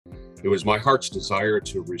It was my heart's desire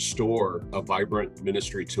to restore a vibrant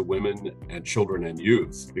ministry to women and children and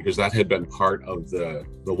youth, because that had been part of the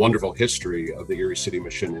wonderful history of the Erie City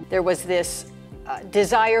Mission. There was this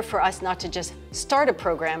desire for us not to just start a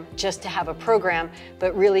program, just to have a program,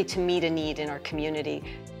 but really to meet a need in our community.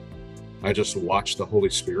 I just watched the Holy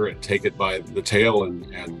Spirit take it by the tail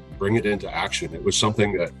and bring it into action. It was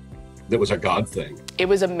something that was a God thing. It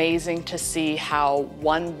was amazing to see how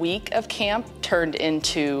 1 week of camp turned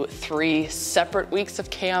into 3 separate weeks of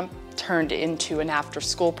camp, turned into an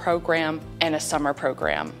after-school program and a summer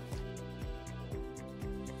program.